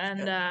sure,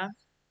 and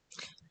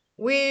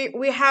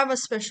We have a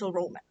special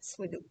romance.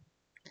 We do.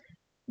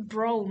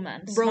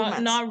 bromance,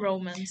 Bromance. not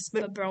romance,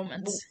 but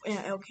bromance.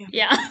 Yeah, okay.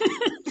 Yeah.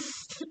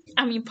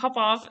 I mean, pop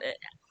off.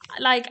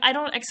 Like I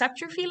don't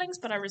accept your feelings,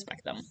 but I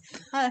respect them.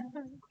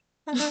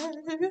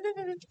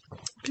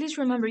 Please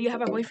remember you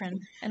have a boyfriend,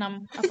 and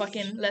I'm a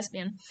fucking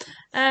lesbian.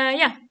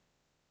 Yeah.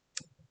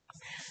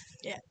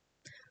 Yeah.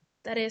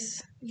 That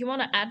is. You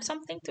want to add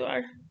something to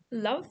our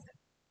love?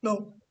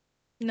 No.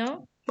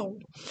 No. No.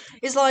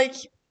 It's like.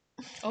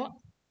 Oh.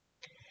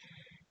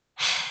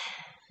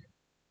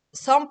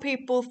 Some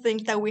people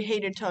think that we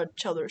hate each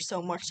other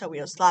so much that we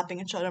are slapping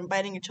each other and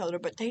biting each other,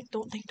 but they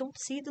don't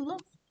see the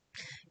love.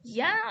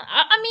 Yeah,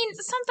 I mean,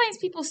 sometimes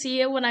people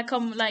see it when I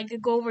come, like,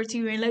 go over to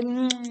you and, like,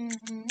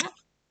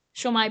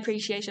 show my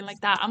appreciation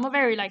like that. I'm a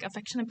very, like,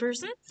 affectionate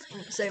person.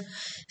 Same.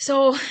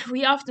 So,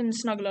 we often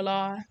snuggle a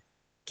lot,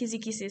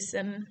 kisses,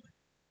 and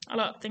a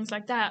lot of things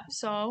like that.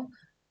 So,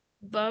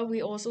 but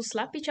we also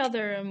slap each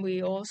other, and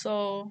we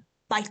also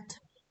bite.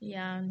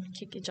 Yeah, and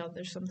kick each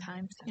other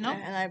sometimes, you know?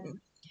 And I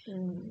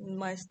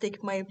might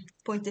stick my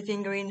pointy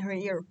finger in her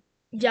ear.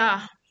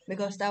 Yeah.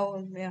 Because that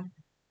was, yeah.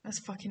 That's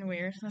fucking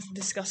weird. That's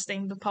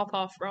disgusting. The pop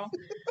off, bro.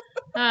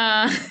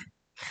 But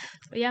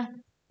yeah.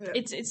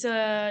 It's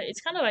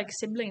kind of like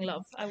sibling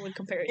love. I would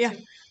compare it to.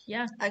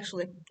 Yeah.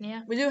 Actually.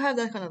 Yeah. We do have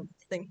that kind of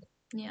thing.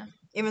 Yeah.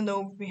 Even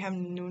though we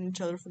haven't known each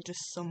other for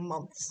just some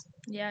months.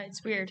 Yeah,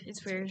 it's weird.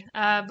 It's weird.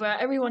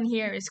 But everyone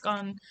here is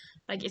gone.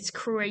 Like it's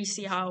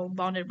crazy how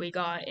bonded we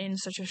got in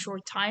such a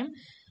short time.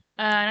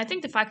 And I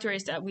think the factor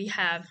is that we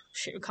have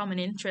common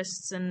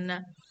interests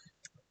and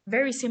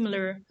very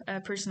similar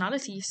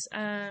personalities.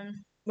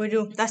 We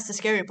do. That's the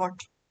scary part.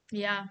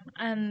 Yeah,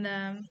 and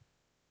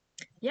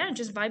yeah,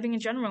 just vibing in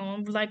general.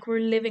 Like we're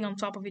living on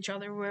top of each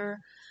other. We're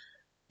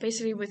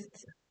basically with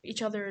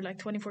each other like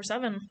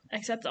 24/7,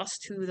 except us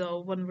two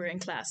though when we're in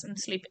class and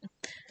sleeping.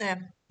 Yeah,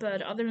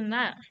 But other than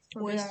that,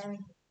 we are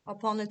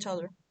upon each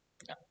other.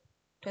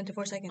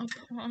 24 seconds.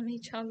 upon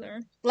each other.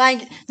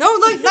 Like, no,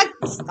 like,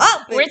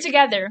 stop it. We're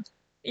together.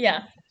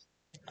 Yeah,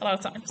 a lot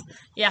of times.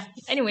 Yeah.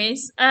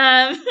 Anyways,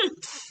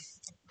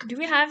 do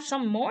we have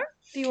some more?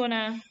 Do you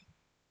wanna?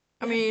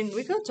 I mean,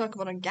 we could talk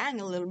about a gang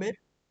a little bit.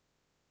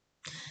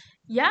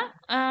 Yeah.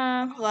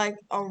 Like,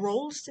 our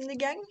roles in the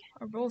gang.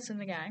 Our roles in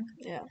the gang.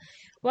 Yeah.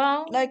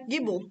 Well, Like,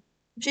 Gibble.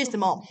 She's the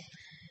mom.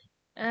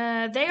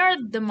 they are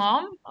the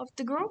mom of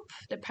the group,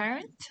 the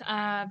parent.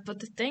 But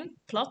the thing,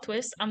 plot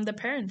twist, I'm the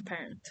parent.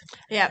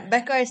 Yeah,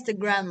 Becca is the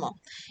grandma.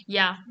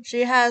 Yeah.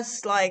 She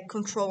has, like,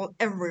 control of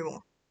everyone.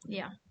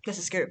 Yeah. That's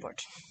the scary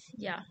part.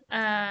 Yeah.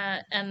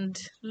 And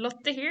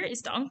Lotte here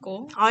is the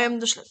uncle. I am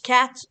the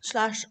cat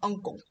 /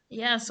 uncle.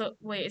 Yeah. So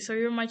wait. So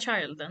you're my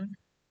child then?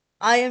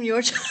 I am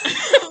your child.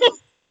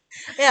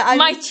 Yeah, I'm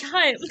My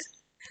child.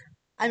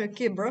 I'm a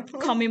kid, bro.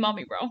 Call me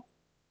mommy, bro.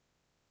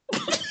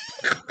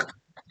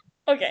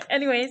 Okay.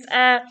 Anyways.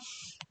 Yeah.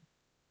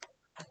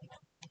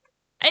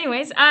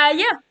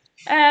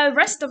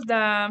 Rest of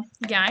the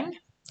gang,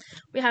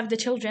 we have the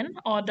children.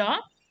 Ada,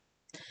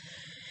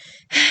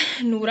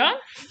 Nora.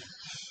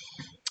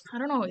 I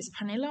don't know. Is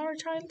Pernilla our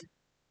child?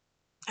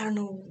 I don't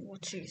know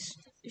what she's.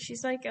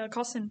 She's like a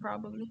cousin,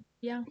 probably.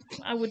 Yeah,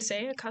 I would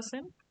say a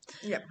cousin.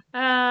 Yeah.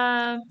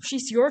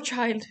 She's your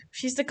child.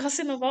 She's the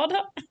cousin of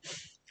Ada.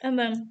 And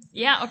then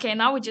yeah, okay.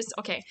 Now we just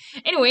okay.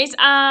 Anyways,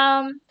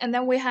 and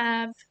then we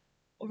have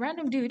a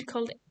random dude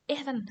called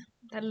Evan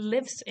that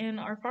lives in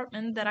our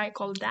apartment that I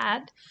call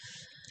Dad.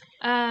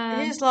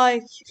 He's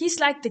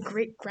like the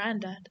great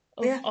granddad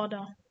of Yeah.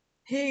 Ada.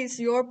 he's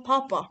your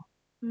papa.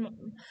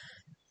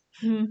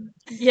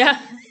 Yeah.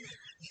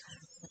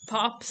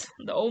 Pops,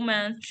 the old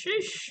man.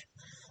 Shush.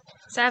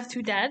 So I have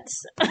two dads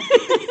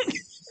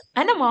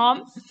and a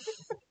mom.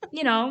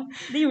 You know,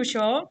 the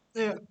usual.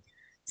 Yeah.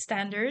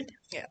 Standard.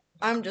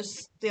 I'm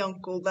just the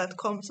uncle that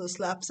comes and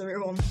slaps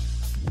everyone.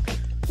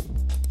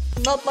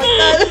 Not like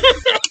that.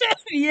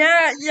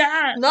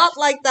 Yeah. Not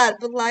like that,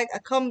 but like I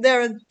come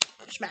there and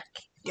smack.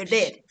 You're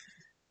dead.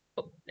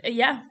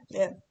 Yeah.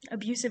 Yeah.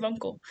 Abusive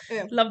uncle.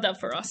 Yeah. Love that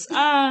for us.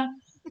 I'm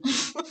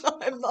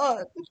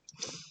not.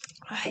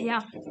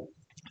 Yeah.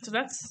 So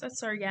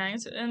that's our gang.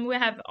 And we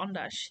have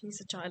Andash.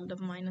 He's a child of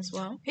mine as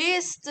well. He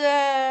is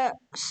the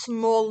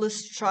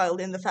smallest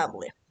child in the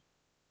family.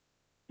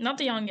 Not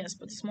the youngest,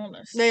 but the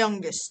smallest. The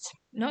youngest.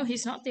 No,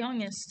 he's not the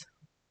youngest.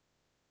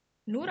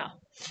 Nora.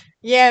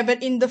 Yeah,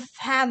 but in the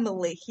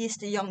family, he's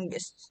the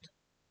youngest.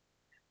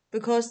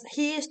 Because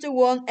he is the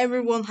one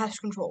everyone has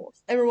control of.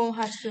 Everyone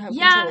has to have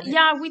control of him.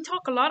 Yeah, we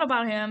talk a lot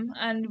about him,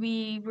 and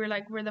we're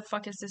like, where the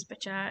fuck is this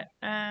bitch at?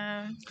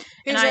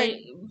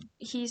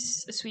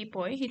 He's a sweet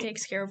boy. He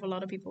takes care of a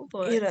lot of people,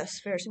 but He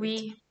does, very sweet.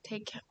 we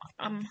take.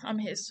 I'm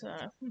his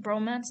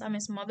bromance. I'm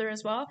his mother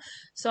as well,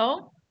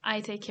 so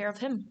I take care of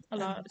him a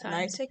lot of And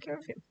I times. take care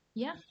of him.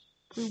 Yeah,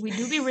 we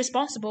do be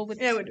responsible with.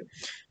 Yeah, we do.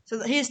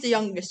 So he's the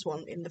youngest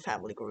one in the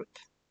family group.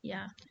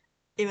 Yeah.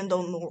 Even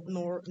though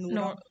Nora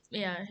No.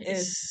 Yeah,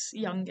 is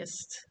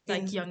youngest,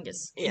 like in-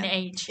 youngest yeah. in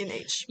age. in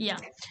age. Yeah.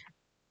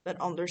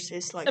 But Anders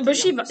is like. But the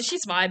she's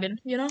youngest. vibing,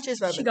 you know. She's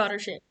She vibing. got her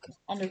shit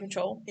under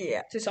control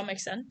Yeah. to some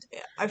extent.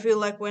 Yeah. I feel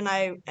like when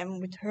I am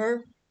with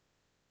her,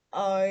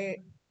 I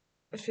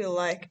feel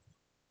like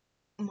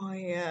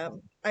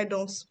I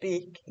don't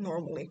speak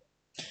normally.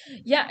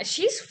 Yeah,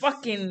 she's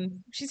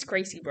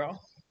crazy, bro.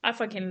 I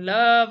fucking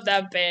love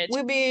that bitch.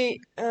 We be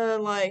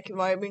like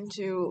vibing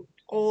to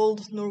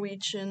old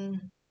Norwegian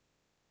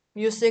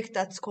music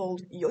that's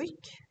called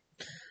joik.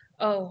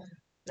 Oh,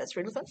 That's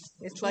really fun.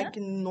 It's like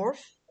in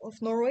north of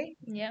Norway.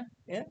 yeah.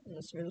 Yeah,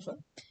 that's really fun.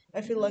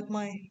 I feel like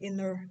my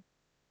inner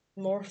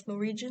North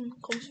Norwegian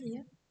comes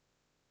Yeah.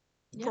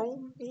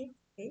 from.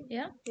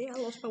 Yeah. I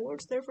lost my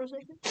words there for a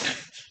second.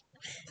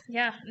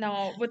 Yeah,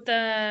 no, with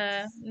the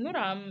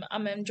Nura,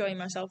 I'm enjoying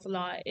myself a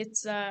lot.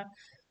 It's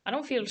I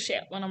don't feel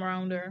shit when I'm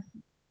around her,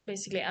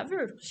 basically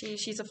ever.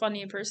 She's a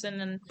funny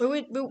person, and But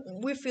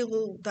we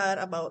feel that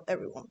about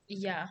everyone.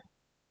 yeah,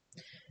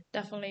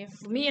 definitely.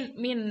 Me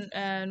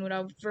and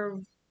Nura, we're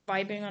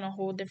vibing on a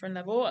whole different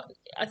level.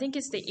 I think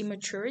it's the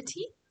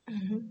immaturity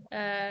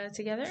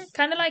together,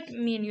 kind of like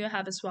me and you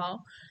have as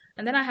well.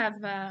 And then I have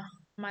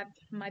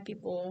my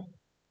people,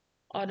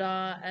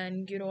 Ada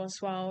and Guro as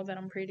well, that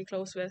I'm pretty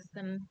close with,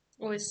 and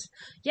always,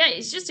 yeah,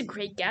 it's just a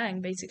great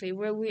gang basically,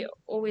 where we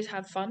always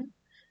have fun,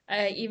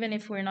 even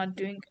if we're not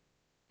doing.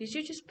 Did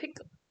you just pick?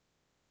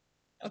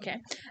 Okay,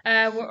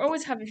 we're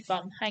always having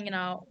fun, hanging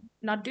out,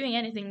 not doing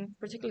anything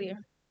particular.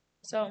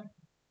 So,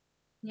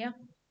 yeah,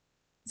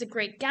 it's a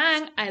great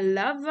gang. I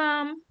love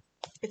them.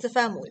 It's a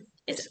family.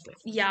 It's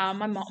yeah,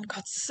 my mom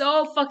got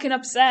so fucking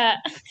upset.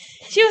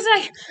 She was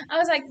like, I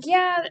was like,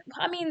 yeah,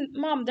 I mean,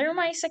 mom, they're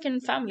my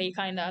second family,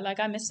 kinda. Like,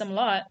 I miss them a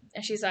lot.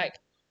 And she's like,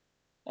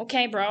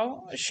 okay,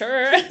 bro,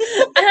 sure. And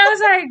I was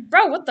like,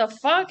 bro, what the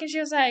fuck? And she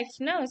was like,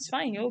 no, it's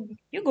fine.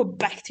 You'll go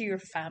back to your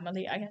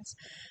family, I guess.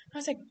 I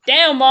was like,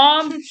 damn,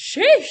 mom,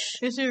 sheesh.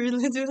 Did she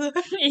really do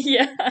that?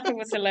 Yeah, it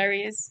was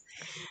hilarious.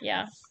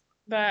 Yeah,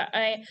 but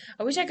I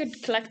wish I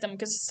could collect them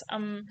because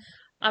I'm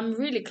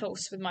really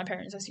close with my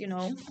parents, as you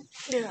know.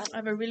 Yeah. I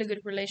have a really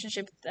good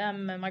relationship with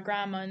them and my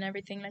grandma and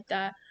everything like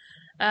that.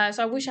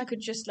 So I wish I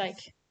could just like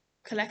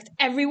collect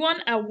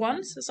everyone at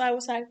once. So I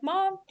was like,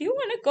 Mom, do you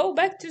want to go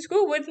back to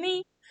school with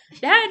me?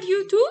 Dad,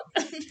 you too?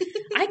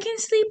 I can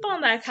sleep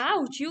on that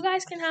couch. You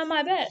guys can have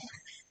my bed.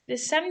 The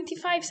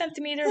 75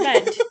 centimeter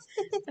bed.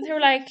 And they were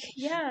like,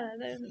 yeah,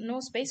 there's no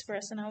space for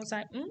us. And I was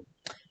like,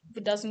 if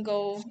it doesn't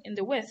go in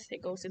the width,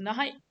 it goes in the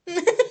height.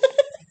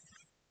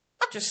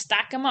 Just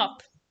stack them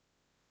up.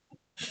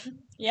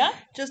 Yeah?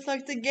 Just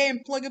like the game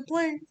Plug and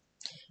Play.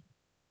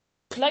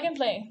 Plug and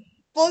play.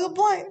 Plug and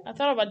Play. I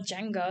thought about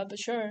Jenga, but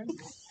sure.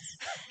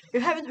 You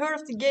haven't heard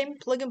of the game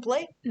Plug and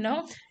Play?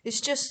 No?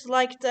 It's just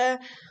like the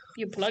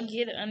You plug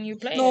it and you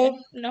play No. it.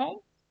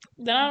 No?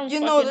 Then I don't you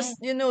fucking know this.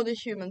 You know the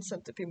Human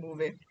Centipede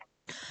movie.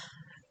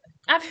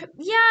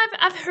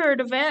 I've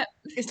heard of it.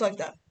 It's like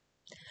that.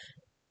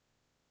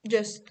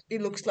 Just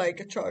it looks like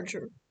a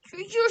charger.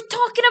 You're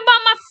talking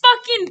about my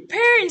fucking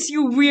parents,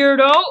 you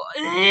weirdo.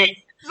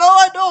 No,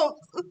 I don't.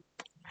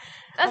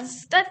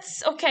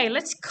 That's okay.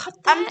 Let's cut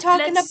that. I'm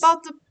talking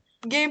about the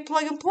game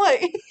Plug and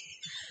Play.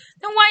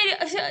 Then why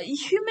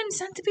Human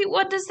Centipede?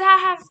 What does that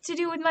have to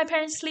do with my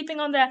parents sleeping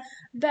on the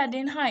bed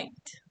in height?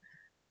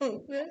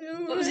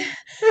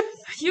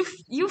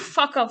 You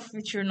fuck off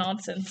with your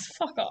nonsense.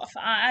 Fuck off.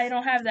 I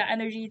don't have the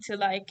energy to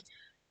like.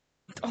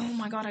 Oh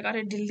my god! I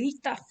gotta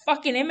delete that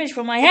fucking image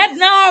from my head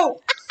now.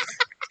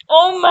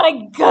 Oh my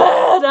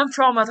god! I'm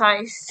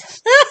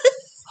traumatized.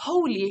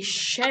 Holy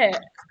shit!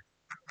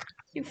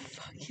 You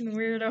fucking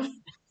weirdo.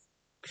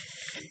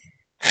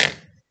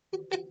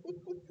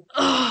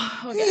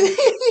 Oh, okay.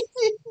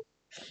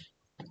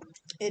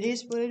 It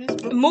is what it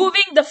is.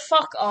 Moving the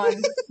fuck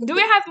on. Do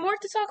we have more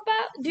to talk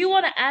about? Do you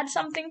want to add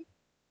something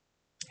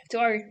to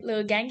our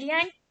little gangy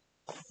gang?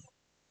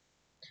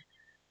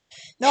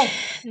 No.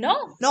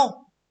 No.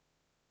 No.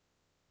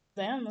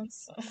 Damn,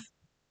 that's...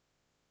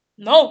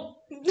 No.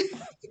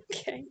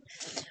 Okay.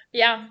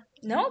 Yeah.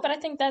 No, but I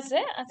think that's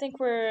it. I think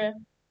we're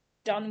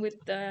done with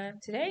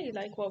today,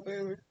 like what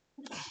we were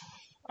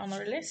on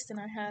our list, and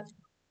I have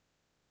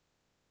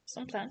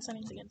some plans I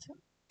need to get to.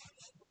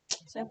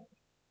 So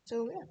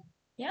yeah.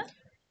 Yeah.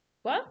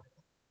 Well,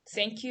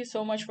 thank you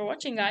so much for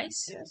watching,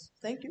 guys. Yes.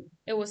 Thank you.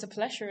 It was a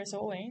pleasure as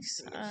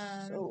always.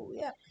 So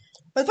yeah.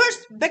 But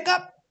first, back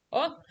up.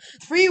 Oh.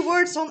 3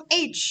 words on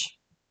H.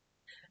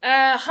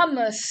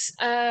 Hummus.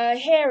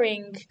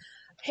 Herring.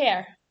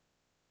 Hair.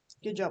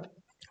 Good job.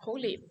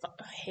 Holy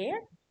hair?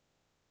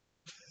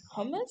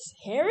 Hummus?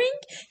 Herring?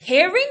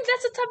 Herring?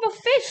 That's a type of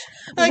fish.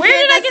 Okay, Where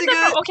did I that's get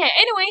that good. from? Okay,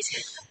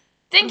 anyways.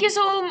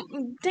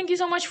 Thank you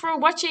so much for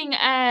watching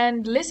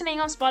and listening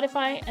on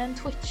Spotify and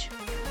Twitch.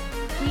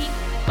 We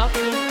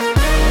fucking